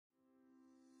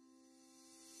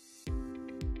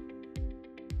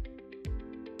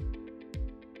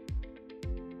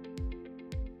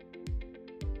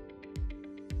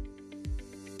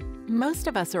Most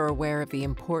of us are aware of the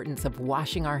importance of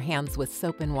washing our hands with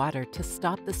soap and water to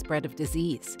stop the spread of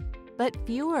disease. But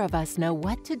fewer of us know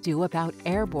what to do about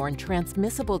airborne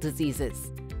transmissible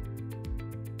diseases.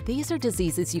 These are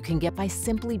diseases you can get by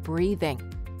simply breathing.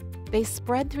 They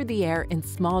spread through the air in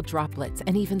small droplets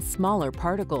and even smaller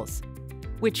particles,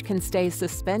 which can stay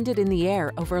suspended in the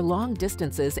air over long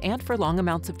distances and for long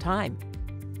amounts of time.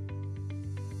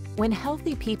 When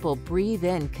healthy people breathe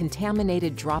in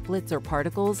contaminated droplets or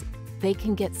particles, they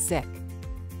can get sick.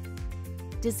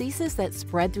 Diseases that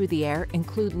spread through the air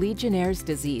include Legionnaire's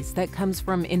disease that comes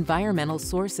from environmental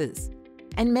sources,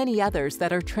 and many others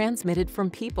that are transmitted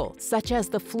from people, such as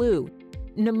the flu,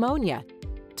 pneumonia,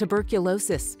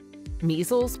 tuberculosis,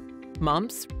 measles,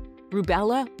 mumps,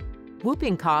 rubella,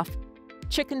 whooping cough,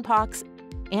 chickenpox,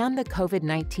 and the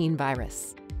COVID-19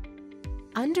 virus.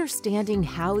 Understanding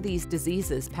how these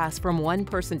diseases pass from one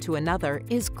person to another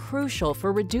is crucial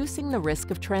for reducing the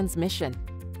risk of transmission.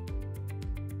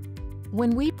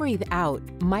 When we breathe out,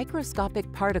 microscopic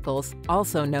particles,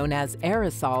 also known as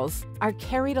aerosols, are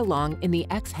carried along in the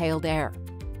exhaled air.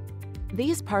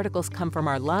 These particles come from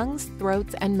our lungs,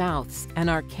 throats, and mouths and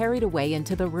are carried away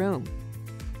into the room.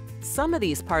 Some of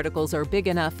these particles are big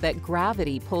enough that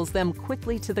gravity pulls them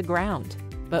quickly to the ground.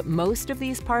 But most of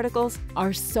these particles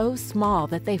are so small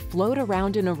that they float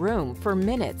around in a room for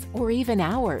minutes or even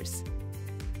hours.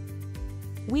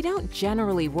 We don't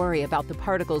generally worry about the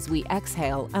particles we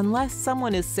exhale unless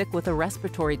someone is sick with a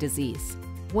respiratory disease.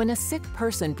 When a sick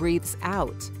person breathes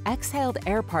out, exhaled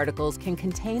air particles can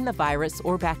contain the virus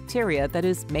or bacteria that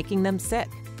is making them sick.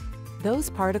 Those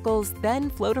particles then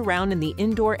float around in the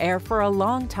indoor air for a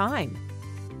long time.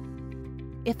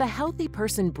 If a healthy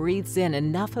person breathes in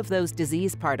enough of those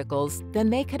disease particles,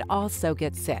 then they could also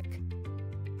get sick.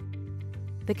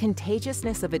 The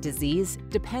contagiousness of a disease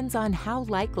depends on how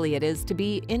likely it is to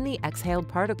be in the exhaled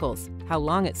particles, how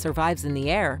long it survives in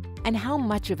the air, and how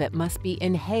much of it must be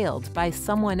inhaled by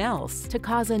someone else to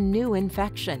cause a new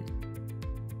infection.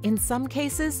 In some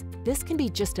cases, this can be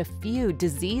just a few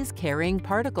disease-carrying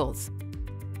particles.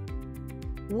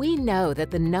 We know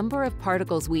that the number of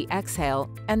particles we exhale,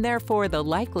 and therefore the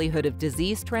likelihood of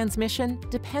disease transmission,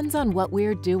 depends on what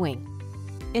we're doing.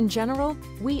 In general,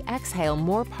 we exhale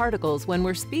more particles when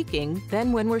we're speaking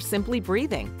than when we're simply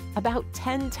breathing, about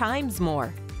 10 times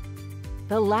more.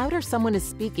 The louder someone is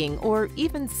speaking or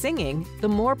even singing, the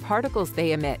more particles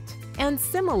they emit. And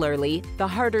similarly, the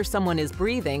harder someone is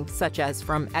breathing, such as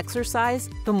from exercise,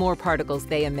 the more particles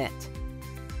they emit.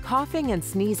 Coughing and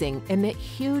sneezing emit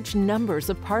huge numbers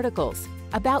of particles,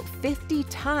 about 50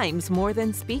 times more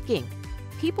than speaking.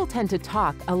 People tend to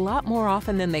talk a lot more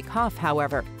often than they cough,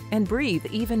 however, and breathe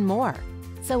even more.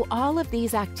 So all of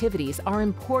these activities are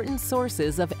important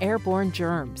sources of airborne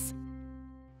germs.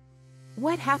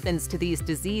 What happens to these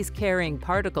disease-carrying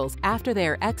particles after they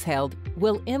are exhaled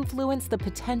will influence the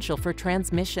potential for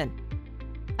transmission.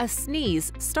 A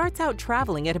sneeze starts out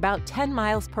traveling at about 10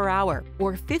 miles per hour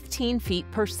or 15 feet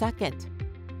per second,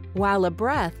 while a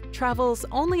breath travels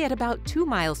only at about 2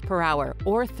 miles per hour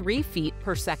or 3 feet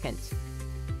per second.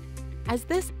 As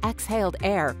this exhaled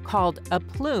air, called a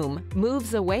plume,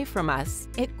 moves away from us,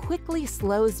 it quickly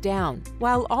slows down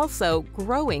while also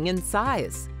growing in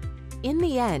size. In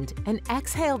the end, an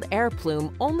exhaled air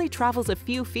plume only travels a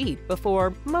few feet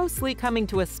before mostly coming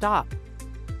to a stop.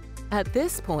 At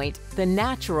this point, the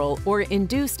natural or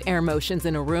induced air motions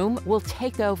in a room will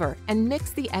take over and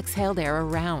mix the exhaled air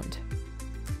around.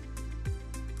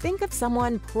 Think of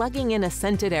someone plugging in a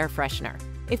scented air freshener.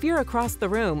 If you're across the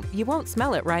room, you won't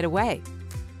smell it right away.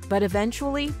 But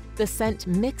eventually, the scent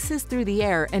mixes through the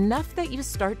air enough that you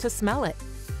start to smell it.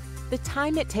 The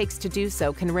time it takes to do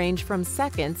so can range from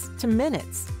seconds to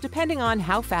minutes, depending on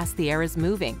how fast the air is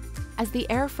moving. As the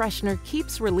air freshener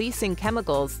keeps releasing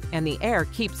chemicals and the air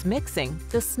keeps mixing,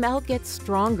 the smell gets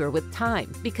stronger with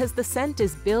time because the scent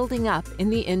is building up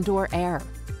in the indoor air.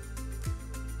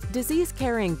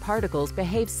 Disease-carrying particles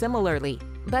behave similarly,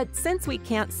 but since we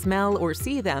can't smell or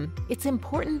see them, it's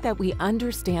important that we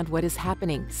understand what is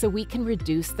happening so we can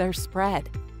reduce their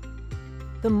spread.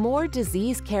 The more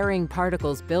disease-carrying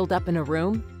particles build up in a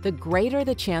room, the greater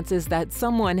the chances that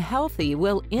someone healthy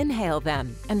will inhale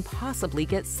them and possibly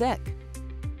get sick.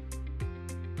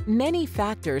 Many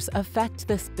factors affect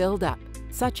this buildup,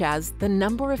 such as the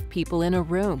number of people in a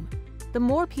room. The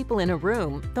more people in a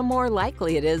room, the more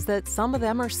likely it is that some of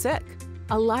them are sick.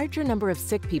 A larger number of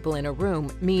sick people in a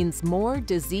room means more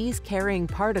disease-carrying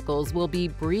particles will be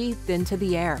breathed into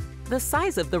the air. The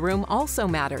size of the room also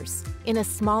matters. In a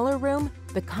smaller room,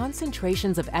 the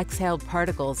concentrations of exhaled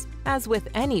particles, as with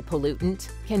any pollutant,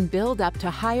 can build up to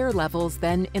higher levels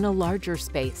than in a larger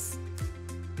space.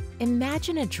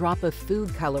 Imagine a drop of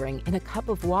food coloring in a cup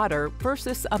of water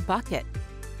versus a bucket.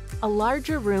 A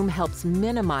larger room helps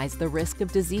minimize the risk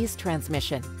of disease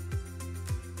transmission.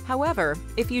 However,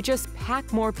 if you just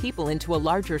pack more people into a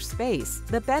larger space,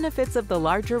 the benefits of the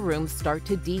larger room start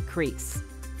to decrease.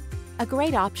 A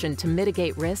great option to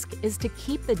mitigate risk is to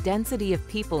keep the density of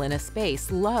people in a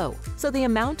space low, so the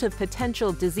amount of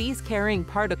potential disease-carrying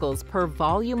particles per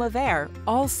volume of air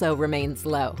also remains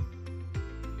low.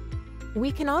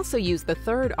 We can also use the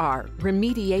third R,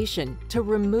 remediation, to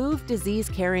remove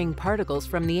disease-carrying particles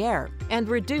from the air and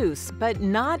reduce, but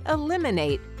not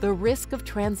eliminate, the risk of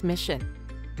transmission.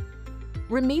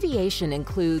 Remediation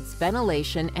includes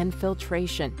ventilation and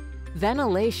filtration.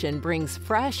 Ventilation brings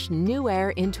fresh, new air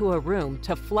into a room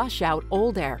to flush out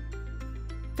old air.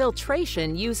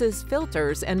 Filtration uses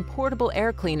filters and portable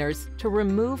air cleaners to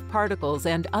remove particles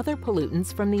and other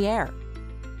pollutants from the air.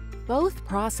 Both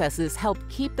processes help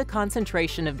keep the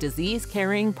concentration of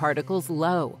disease-carrying particles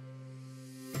low.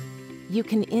 You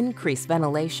can increase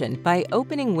ventilation by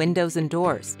opening windows and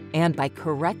doors and by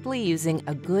correctly using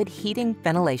a good heating,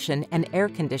 ventilation, and air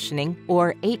conditioning,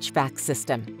 or HVAC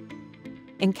system.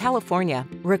 In California,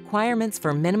 requirements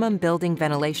for minimum building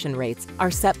ventilation rates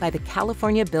are set by the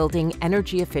California Building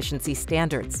Energy Efficiency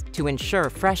Standards to ensure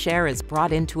fresh air is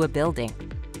brought into a building.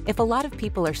 If a lot of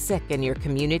people are sick in your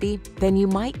community, then you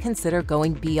might consider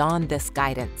going beyond this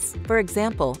guidance. For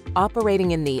example,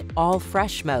 operating in the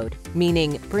all-fresh mode,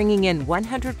 meaning bringing in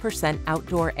 100%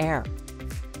 outdoor air.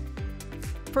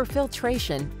 For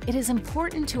filtration, it is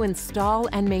important to install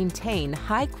and maintain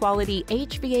high-quality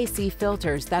HVAC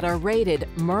filters that are rated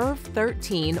MERV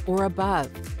 13 or above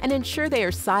and ensure they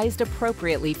are sized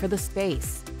appropriately for the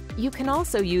space. You can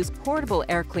also use portable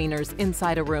air cleaners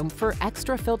inside a room for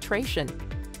extra filtration.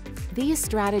 These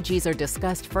strategies are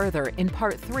discussed further in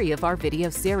Part 3 of our video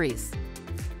series.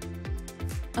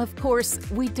 Of course,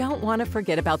 we don't want to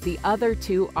forget about the other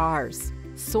two R's,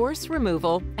 source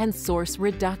removal and source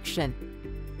reduction.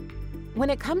 When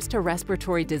it comes to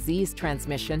respiratory disease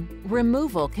transmission,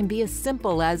 removal can be as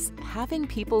simple as having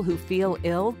people who feel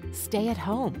ill stay at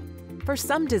home. For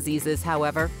some diseases,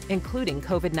 however, including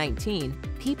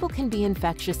COVID-19, people can be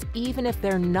infectious even if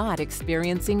they're not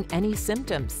experiencing any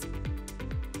symptoms.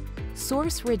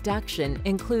 Source reduction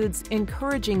includes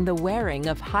encouraging the wearing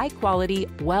of high-quality,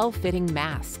 well-fitting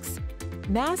masks.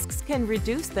 Masks can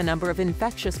reduce the number of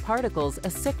infectious particles a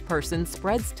sick person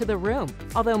spreads to the room,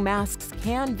 although masks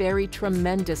can vary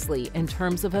tremendously in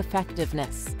terms of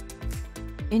effectiveness.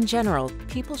 In general,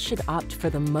 people should opt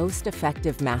for the most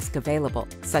effective mask available,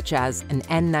 such as an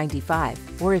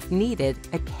N95, or if needed,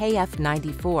 a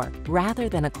KF94, rather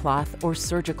than a cloth or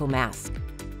surgical mask.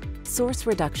 Source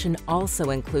reduction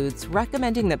also includes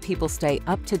recommending that people stay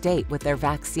up to date with their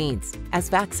vaccines, as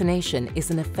vaccination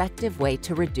is an effective way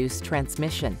to reduce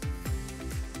transmission.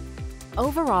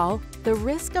 Overall, the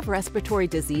risk of respiratory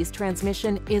disease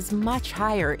transmission is much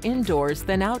higher indoors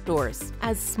than outdoors,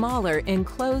 as smaller,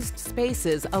 enclosed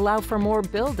spaces allow for more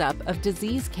buildup of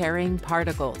disease-carrying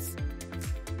particles.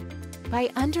 By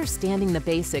understanding the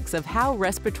basics of how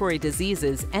respiratory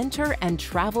diseases enter and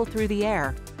travel through the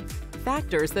air,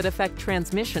 factors that affect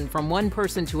transmission from one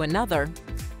person to another,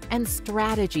 and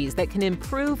strategies that can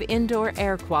improve indoor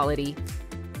air quality,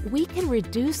 we can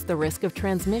reduce the risk of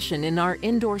transmission in our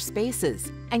indoor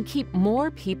spaces and keep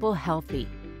more people healthy.